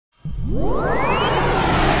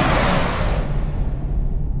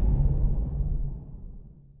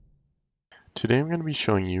Today I'm going to be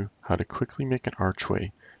showing you how to quickly make an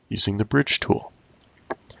archway using the bridge tool.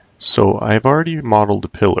 So I've already modeled a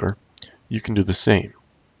pillar. You can do the same.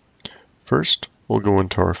 First, we'll go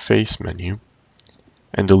into our face menu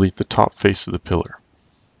and delete the top face of the pillar.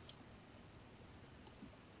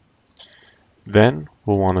 Then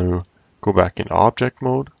we'll want to go back into object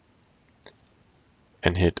mode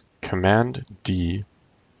and hit Command D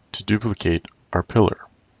to duplicate our pillar.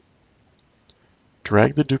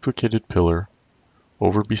 Drag the duplicated pillar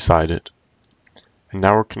over beside it, and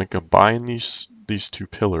now we're going to combine these two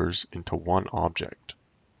pillars into one object.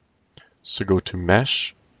 So go to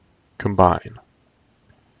Mesh, Combine,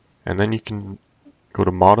 and then you can go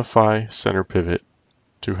to Modify Center Pivot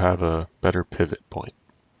to have a better pivot point.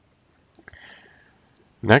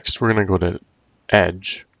 Next, we're going to go to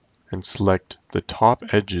Edge and select the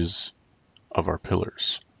top edges of our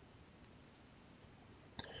pillars.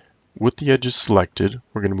 With the edges selected,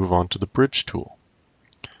 we're going to move on to the Bridge tool.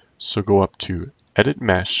 So go up to Edit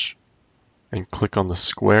Mesh and click on the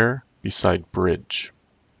square beside Bridge.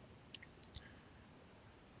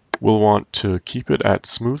 We'll want to keep it at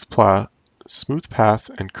Smooth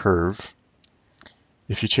Path and Curve.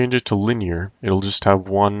 If you change it to Linear, it'll just have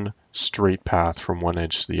one straight path from one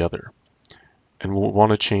edge to the other. And we'll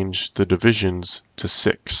want to change the divisions to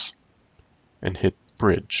 6 and hit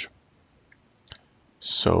Bridge.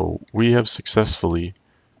 So we have successfully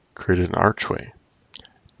created an archway.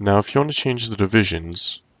 Now if you want to change the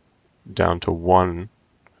divisions down to 1,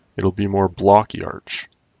 it'll be more blocky arch.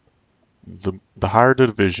 The higher the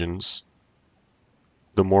divisions,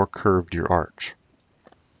 the more curved your arch.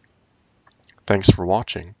 Thanks for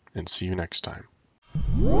watching, and see you next time.